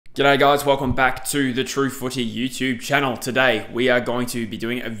G'day guys, welcome back to the True Footy YouTube channel. Today we are going to be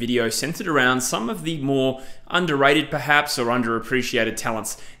doing a video centered around some of the more underrated perhaps or underappreciated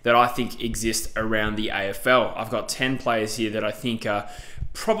talents that I think exist around the AFL. I've got 10 players here that I think are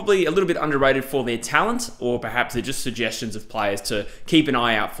probably a little bit underrated for their talent, or perhaps they're just suggestions of players to keep an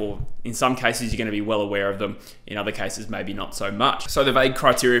eye out for. In some cases, you're going to be well aware of them. In other cases, maybe not so much. So the vague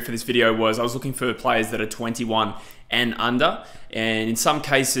criteria for this video was I was looking for players that are 21 and under, and in some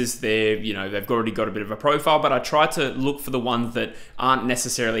cases they've already got a bit of a profile, but I tried to look for the ones that aren't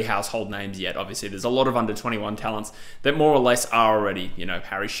necessarily household names yet. Obviously there's a lot of under 21 talents that more or less are already,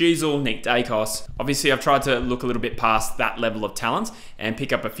 Harry Sheasel, Nick Dacos. Obviously I've tried to look a little bit past that level of talent and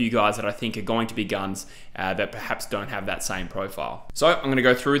pick up a few guys that I think are going to be guns that perhaps don't have that same profile. So I'm going to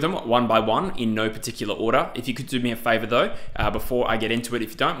go through them one by one in no particular order. If you could do me a favor though, before I get into it,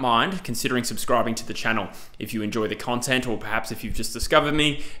 if you don't mind considering subscribing to the channel if you enjoy the content, or perhaps if you've just discovered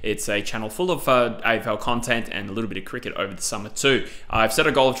me. It's a channel full of AFL content and a little bit of cricket over the summer too. I've set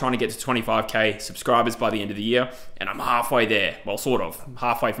a goal of trying to get to 25k subscribers by the end of the year, and I'm halfway there. Well, sort of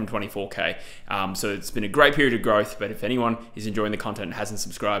halfway from 24k. So it's been a great period of growth, but if anyone is enjoying the content and hasn't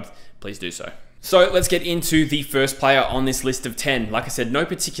subscribed, please do so. So let's get into the first player on this list of 10. Like I said, no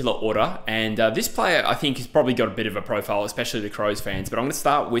particular order. And this player, I think, has probably got a bit of a profile, especially the Crows fans. But I'm going to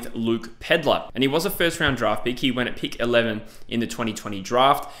start with Luke Pedlar. And he was a first round draft pick. He went at pick 11 in the 2020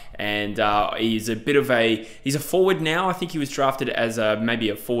 draft. And he's a forward now. I think he was drafted as maybe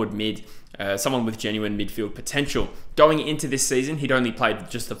a forward mid. Someone with genuine midfield potential. Going into this season, he'd only played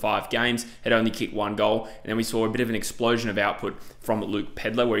just the 5 games, had only kicked 1 goal, and then we saw a bit of an explosion of output from Luke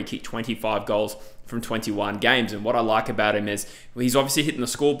Pedlar, where he kicked 25 goals from 21 games. And what I like about him is he's obviously hitting the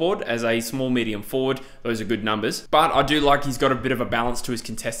scoreboard as a small medium forward. Those are good numbers, but I do like he's got a bit of a balance to his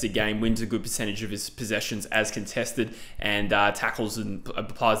contested game, wins a good percentage of his possessions as contested, and tackles and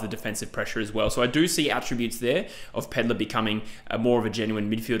applies the defensive pressure as well. So I do see attributes there of Pedlar becoming more of a genuine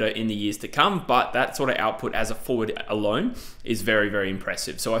midfielder in the years to come, but that sort of output as a forward alone is very, very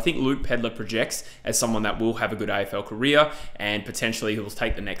impressive. So I think Luke Pedlar projects as someone that will have a good AFL career, and potentially he will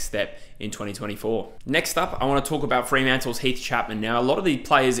take the next step in 2024. Next up, I want to talk about Fremantle's Heath Chapman. Now, a lot of the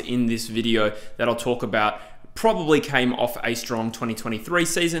players in this video that I'll talk about probably came off a strong 2023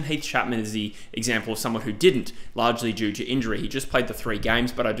 season. Heath Chapman is the example of someone who didn't, largely due to injury. He just played the 3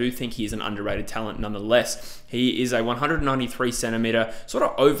 games, but I do think he is an underrated talent nonetheless. He is a 193 centimeter, sort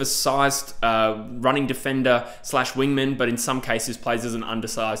of oversized running defender slash wingman, but in some cases plays as an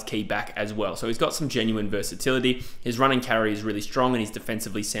undersized key back as well. So he's got some genuine versatility. His running carry is really strong, and he's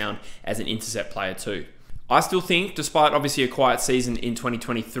defensively sound as an intercept player too. I still think, despite obviously a quiet season in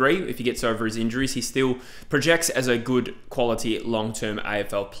 2023, if he gets over his injuries, he still projects as a good quality long-term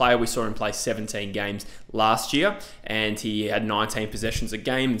AFL player. We saw him play 17 games last year, and he had 19 possessions a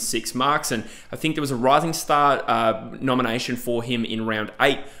game and 6 marks. And I think there was a Rising Star nomination for him in round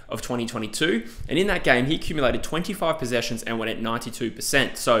 8 of 2022. And in that game, he accumulated 25 possessions and went at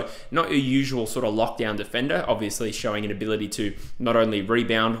 92%. So not your usual sort of lockdown defender, obviously showing an ability to not only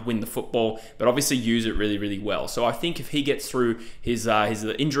rebound, win the football, but obviously use it really well. So I think if he gets through his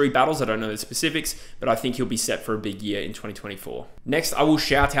injury battles, I don't know the specifics, but I think he'll be set for a big year in 2024. Next, I will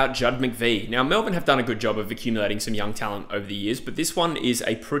shout out Judd McVee. Now, Melbourne have done a good job of accumulating some young talent over the years, but this one is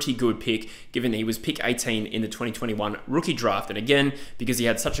a pretty good pick, given he was pick 18 in the 2021 rookie draft. And again, because he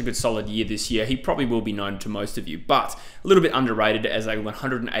had such a good solid year this year, he probably will be known to most of you, but a little bit underrated as a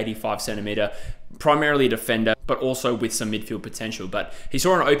 185 centimeter, primarily a defender, but also with some midfield potential. But he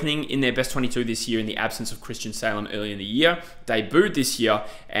saw an opening in their best 22 this year in the absence of Christian Salem early in the year, debuted this year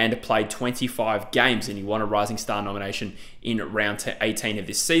and played 25 games, and he won a Rising Star nomination in round 18 of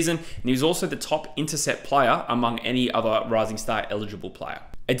this season. And he was also the top intercept player among any other Rising Star eligible player.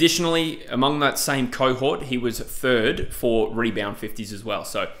 Additionally, among that same cohort, he was 3rd for rebound 50s as well.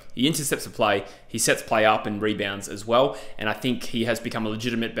 So he intercepts a play, he sets play up and rebounds as well. And I think he has become a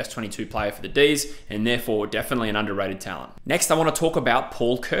legitimate best 22 player for the D's, and therefore definitely an underrated talent. Next, I want to talk about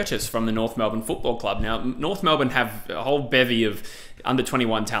Paul Curtis from the North Melbourne Football Club. Now, North Melbourne have a whole bevy of under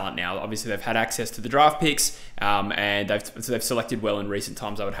 21 talent now. Obviously, they've had access to the draft picks, and they've selected well in recent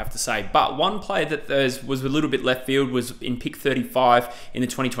times, I would have to say. But one player that was a little bit left field was in pick 35 in the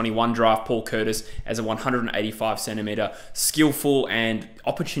 2021 draft, Paul Curtis, as a 185 centimeter, skillful and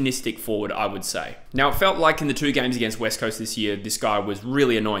opportunistic forward, I would say. Now, it felt like in the 2 games against West Coast this year, this guy was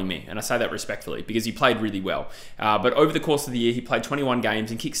really annoying me, and I say that respectfully because he played really well. But over the course of the year, he played 21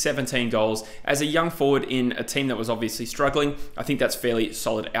 games and kicked 17 goals as a young forward in a team that was obviously struggling. I think that that's fairly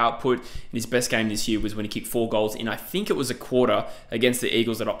solid output. And his best game this year was when he kicked 4 goals in, I think it was a quarter, against the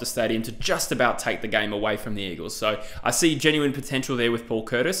Eagles at Optus Stadium to just about take the game away from the Eagles. So I see genuine potential there with Paul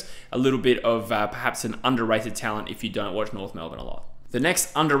Curtis. A little bit of perhaps an underrated talent if you don't watch North Melbourne a lot. The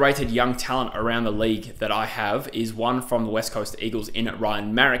next underrated young talent around the league that I have is one from the West Coast Eagles in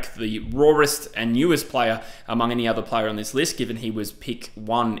Ryan Marrick, the rawest and newest player among any other player on this list, given he was pick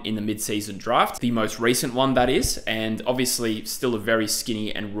 1 in the mid-season draft, the most recent one that is, and obviously still a very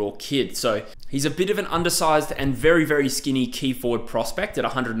skinny and raw kid. So he's a bit of an undersized and very, very skinny key forward prospect at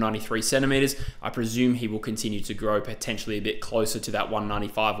 193 centimeters. I presume he will continue to grow potentially a bit closer to that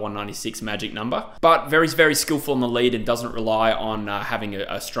 195, 196 magic number, but very, very skillful in the lead and doesn't rely on having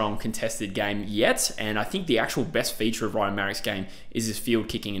a strong contested game yet. And I think the actual best feature of Ryan Marrick's game is his field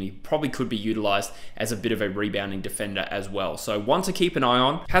kicking, and he probably could be utilized as a bit of a rebounding defender as well. So one to keep an eye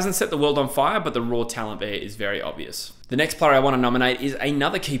on. Hasn't set the world on fire, but the raw talent there is very obvious. The next player I want to nominate is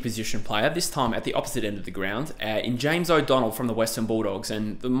another key position player, this time at the opposite end of the ground, in James O'Donnell from the Western Bulldogs.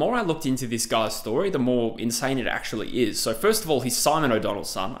 And the more I looked into this guy's story, the more insane it actually is. So first of all, he's Simon O'Donnell's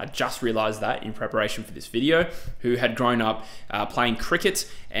son. I just realized that in preparation for this video, who had grown up playing cricket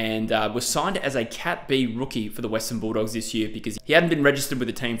and was signed as a Cat B rookie for the Western Bulldogs this year because he hadn't been registered with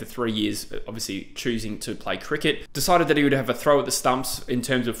the team for 3 years, obviously choosing to play cricket. Decided that he would have a throw at the stumps in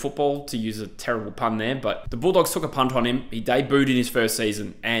terms of football, to use a terrible pun there, but the Bulldogs took a punt on him. He debuted in his first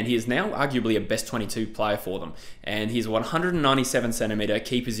season, and he is now arguably a best 22 player for them. And he's a 197 centimeter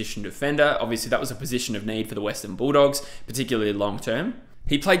key position defender. Obviously, that was a position of need for the Western Bulldogs, particularly long term.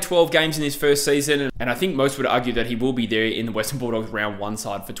 He played 12 games in his first season, and I think most would argue that he will be there in the Western Bulldogs round 1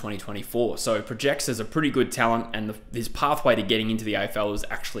 side for 2024. So projects as a pretty good talent, and his pathway to getting into the AFL is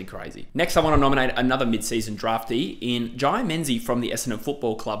actually crazy. Next, I want to nominate another mid-season draftee in Jai Menzie from the Essendon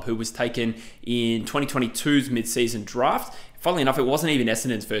Football Club, who was taken in 2022's mid-season draft. Funnily enough, it wasn't even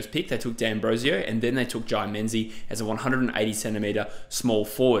Essendon's first pick. They took D'Ambrosio, and then they took Jai Menzie as a 180 centimeter small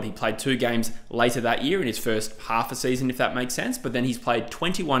forward. He played 2 games later that year in his first half a season, if that makes sense, but then he's played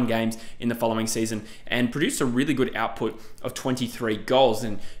 21 games in the following season and produced a really good output of 23 goals.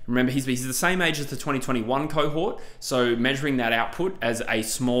 And remember, he's the same age as the 2021 cohort, so measuring that output as a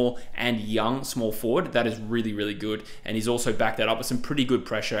small and young small forward, that is really, really good. And he's also backed that up with some pretty good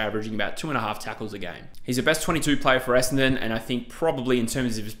pressure, averaging about 2.5 tackles a game. He's a best 22 player for Essendon, and I think probably in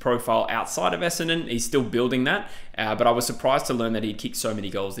terms of his profile outside of Essendon, he's still building that. But I was surprised to learn that he'd kicked so many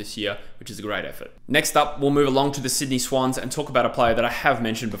goals this year, which is a great effort. Next up, we'll move along to the Sydney Swans and talk about a player that I have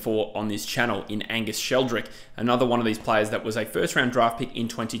mentioned before on this channel in Angus Sheldrick. Another one of these players that was a first-round draft pick in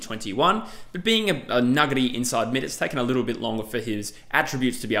 2021, but being a nuggety inside mid, it's taken a little bit longer for his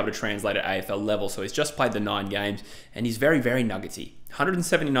attributes to be able to translate at AFL level. So he's just played the 9 games, and he's very, very nuggety.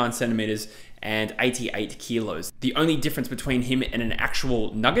 179 centimeters and 88 kilos. The only difference between him and an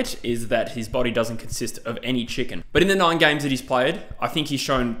actual nugget is that his body doesn't consist of any chicken. But in the 9 games that he's played, I think he's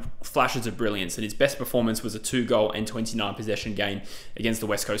shown flashes of brilliance, and his best performance was a 2-goal and 29 possession game against the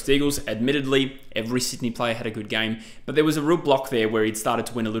West Coast Eagles. Admittedly, every Sydney player had a good game, but there was a real block there where he'd started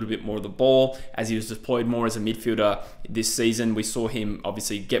to win a little bit more of the ball as he was deployed more as a midfielder this season. We saw him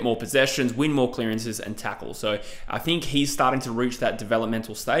obviously get more possessions, win more clearances and tackle. So I think he's starting to reach that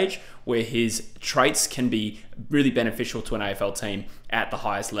developmental stage where his traits can be really beneficial to an AFL team at the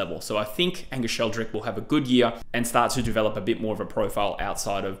highest level. So I think Angus Sheldrick will have a good year and start to develop a bit more of a profile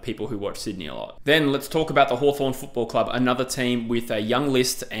outside of people who watch Sydney a lot. Then let's talk about the Hawthorn Football Club, another team with a young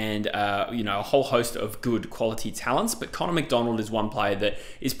list and a whole host of good quality talents. But Connor McDonald is one player that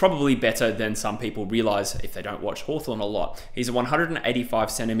is probably better than some people realise if they don't watch Hawthorn a lot. He's a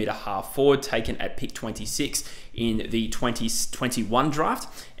 185 centimetre half forward taken at pick 26 in the 2021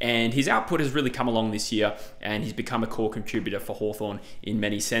 draft, and his output has really come along this year, and he's become a core contributor for Hawthorn in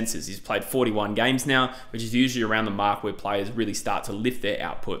many senses. He's played 41 games now, which is usually around the mark where players really start to lift their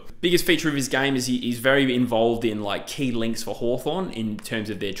output. Biggest feature of his game is he's very involved in key links for Hawthorn in terms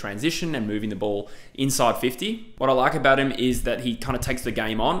of their transition and moving the ball inside 50. What I like about him is that he kind of takes the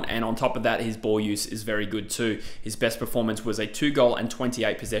game on, and on top of that, his ball use is very good too. His best performance was a 2-goal and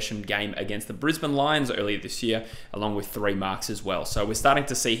 28 possession game against the Brisbane Lions earlier this year, along with 3 marks as well. So we're starting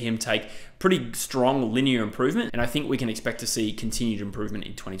to see him take pretty strong linear improvement, and I think we can expect to see continued improvement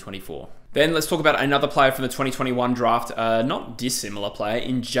in 2024. Then let's talk about another player from the 2021 draft, not dissimilar player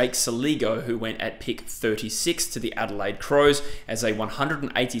in Jake Saligo, who went at pick 36 to the Adelaide Crows as a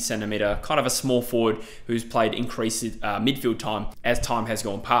 180 centimetre, kind of a small forward who's played increased midfield time as time has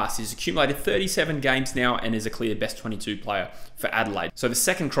gone past. He's accumulated 37 games now and is a clear best 22 player for Adelaide. So the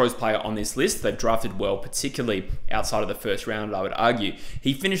second Crows player on this list, they've drafted well, particularly outside of the first round, I would argue.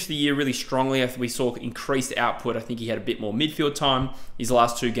 He finished the year really strongly. We saw increased output. I think he had a bit more midfield time. His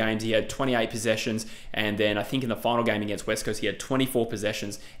last 2 games, he had 28 possessions, and then I think in the final game against West Coast, he had 24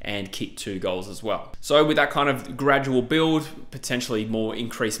 possessions and kicked 2 goals as well. So with that kind of gradual build, potentially more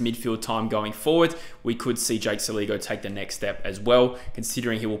increased midfield time going forward, we could see Jake Saligo take the next step as well,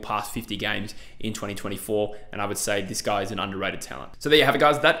 considering he will pass 50 games in 2024, and I would say this guy is an underrated talent. So there you have it,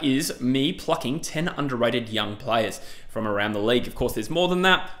 guys. That is me plucking 10 underrated young players from around the league. Of course, there's more than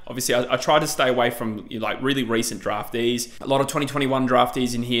that. Obviously, I try to stay away from like really recent draftees. A lot of 2021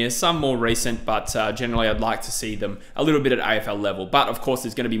 draftees in here, some more recent, but generally I'd like to see them a little bit at AFL level. But of course,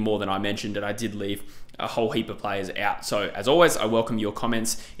 there's going to be more than I mentioned, and I did leave a whole heap of players out. So as always, I welcome your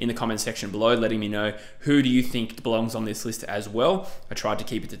comments in the comment section below, letting me know who do you think belongs on this list as well. I tried to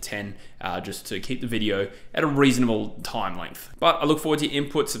keep it to 10 just to keep the video at a reasonable time length. But I look forward to your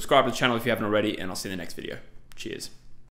input. Subscribe to the channel if you haven't already, and I'll see you in the next video. Cheers.